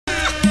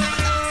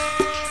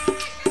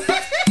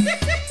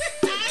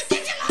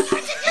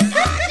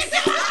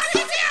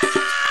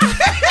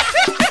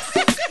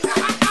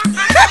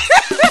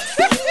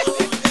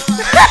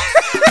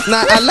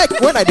Now I like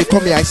when I dey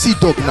come here, I see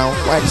dog now.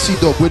 I see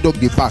dog where dog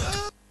dey back.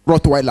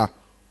 Rottweiler.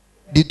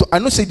 I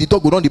know say the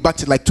dog will run the back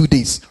till like 2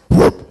 days.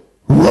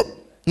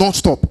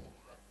 Non-stop.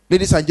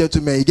 Ladies and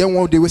gentlemen, you get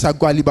one day when I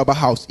go Alibaba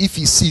house. If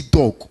you see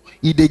dog,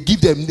 if they give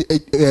them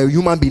a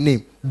human being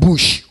name,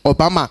 Bush,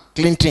 Obama,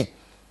 Clinton,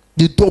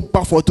 the dog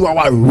back for 2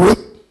 hours.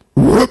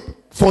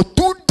 For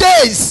 2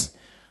 days.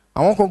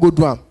 I won't go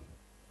do am.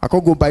 I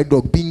can't go buy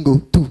dog. Bingo,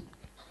 2.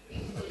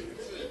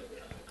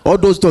 All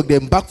those dogs,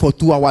 them back for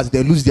 2 hours,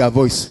 they lose their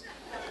voice.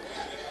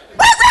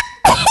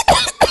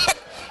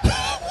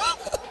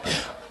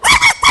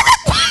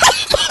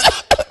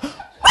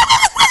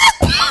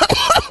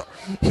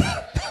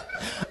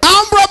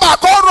 Arm robber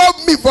can't rob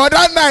me for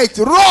that night.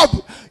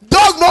 Rob.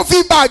 Dog no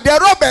feedback. They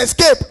rob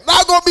escape.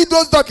 Now go meet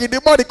those dogs in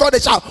the morning. Call the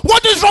shout.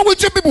 What is wrong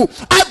with you people?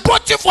 I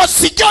bought you for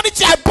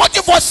security. I bought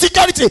you for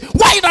security.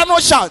 Why you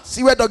not shout?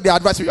 See where dog they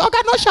advise me.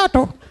 Okay, no shout.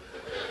 Oh.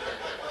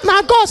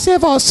 Now God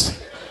save us.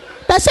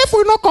 They say if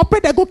we not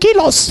cooperate, they go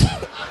kill us.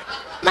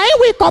 Now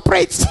we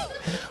cooperate.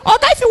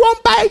 Okay, if you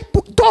want buy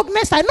dog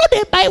next, I know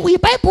they buy. We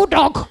buy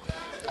bulldog.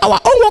 Our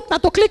own work now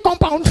to clean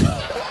compound.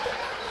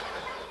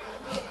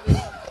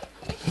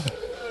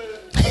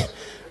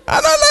 I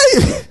don't like.